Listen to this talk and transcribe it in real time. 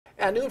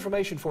And new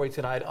information for you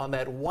tonight on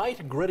that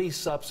white gritty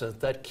substance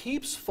that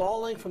keeps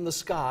falling from the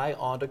sky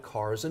onto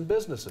cars and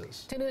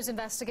businesses. 2 News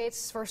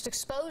Investigates first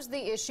exposed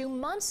the issue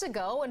months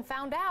ago and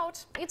found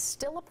out it's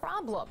still a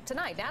problem.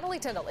 Tonight, Natalie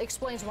Tyndall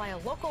explains why a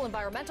local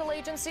environmental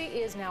agency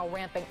is now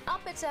ramping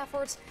up its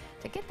efforts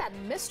to get that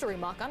mystery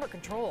muck under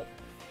control.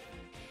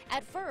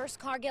 At first,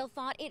 Cargill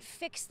thought it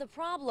fixed the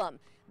problem,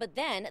 but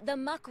then the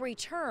muck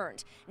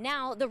returned.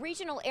 Now, the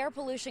Regional Air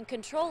Pollution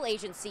Control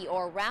Agency,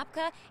 or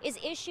RAPCA, is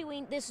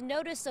issuing this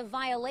notice of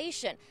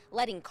violation,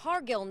 letting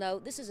Cargill know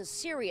this is a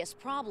serious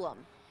problem.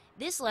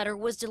 This letter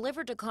was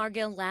delivered to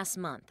Cargill last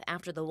month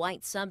after the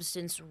white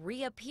substance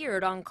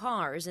reappeared on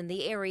cars in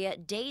the area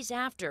days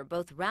after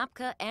both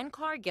RAPCA and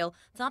Cargill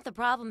thought the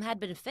problem had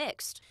been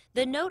fixed.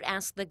 The note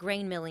asked the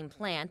grain milling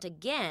plant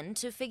again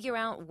to figure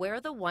out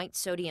where the white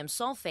sodium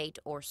sulfate,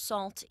 or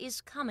salt, is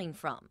coming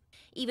from.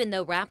 Even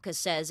though RAPCA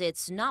says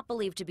it's not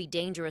believed to be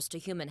dangerous to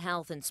human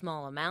health in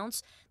small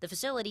amounts, the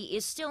facility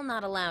is still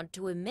not allowed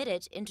to emit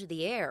it into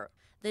the air.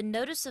 The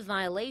notice of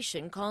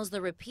violation calls the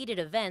repeated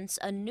events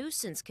a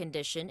nuisance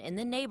condition in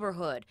the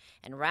neighborhood,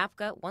 and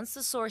RAPCA wants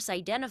the source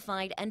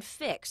identified and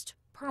fixed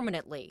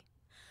permanently.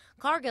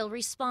 Cargill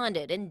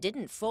responded and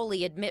didn't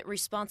fully admit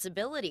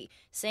responsibility,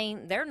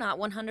 saying they're not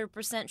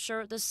 100%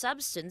 sure the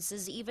substance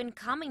is even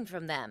coming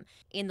from them.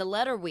 In the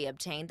letter we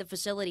obtained, the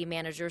facility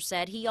manager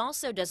said he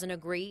also doesn't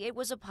agree it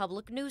was a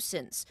public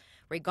nuisance.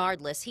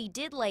 Regardless, he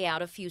did lay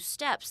out a few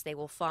steps they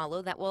will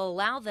follow that will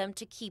allow them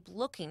to keep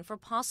looking for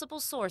possible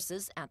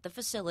sources at the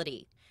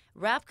facility.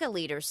 RAPCA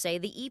leaders say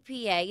the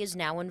EPA is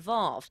now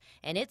involved,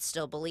 and it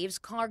still believes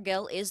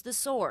Cargill is the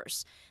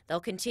source. They'll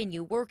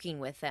continue working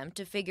with them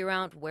to figure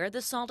out where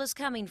the salt is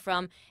coming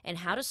from and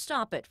how to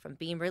stop it from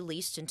being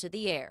released into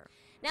the air.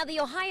 Now,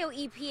 the Ohio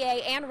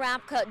EPA and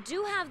RAPCA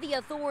do have the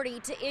authority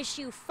to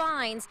issue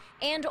fines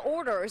and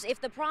orders if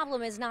the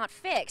problem is not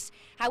fixed.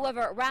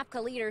 However,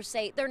 RAPCA leaders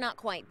say they're not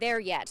quite there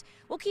yet.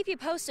 We'll keep you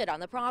posted on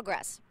the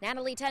progress.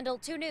 Natalie Tyndall,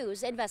 2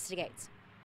 News Investigates.